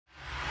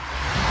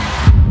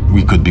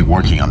We could be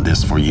working on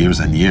this for years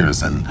and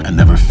years and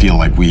never feel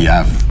like we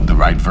have the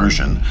right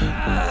version.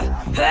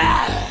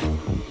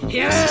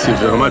 C'est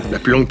vraiment la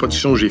plus longue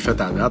production que j'ai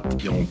faite à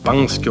date. Et on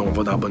pense qu'on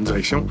va dans la bonne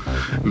direction,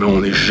 mais on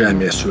n'est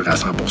jamais sûr à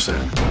 100%.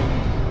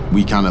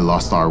 We kind of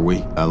lost our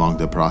way along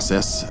the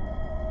process.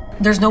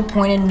 There's no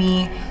point in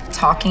me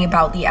talking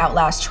about the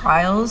Outlast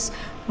trials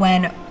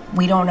when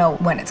we don't know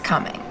when it's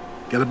coming.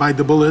 Gotta bite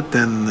the bullet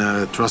and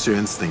trust your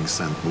instincts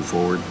and move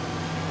forward.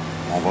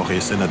 On va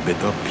réussir notre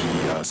bêta, puis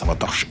ça va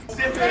torcher.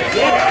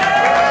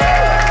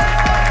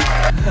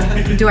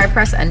 Do I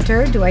press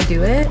enter? Do I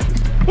do it?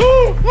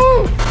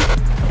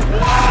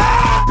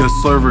 The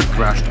server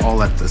crashed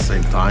all at the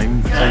same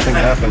time. Something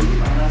happened.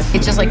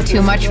 It's just like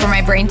too much for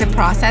my brain to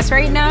process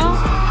right now.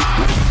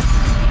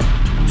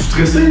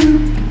 Stressé?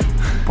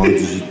 Pas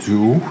du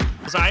tout.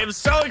 I am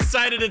so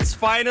excited it's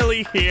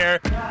finally here.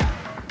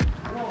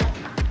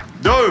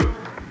 2,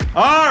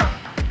 1...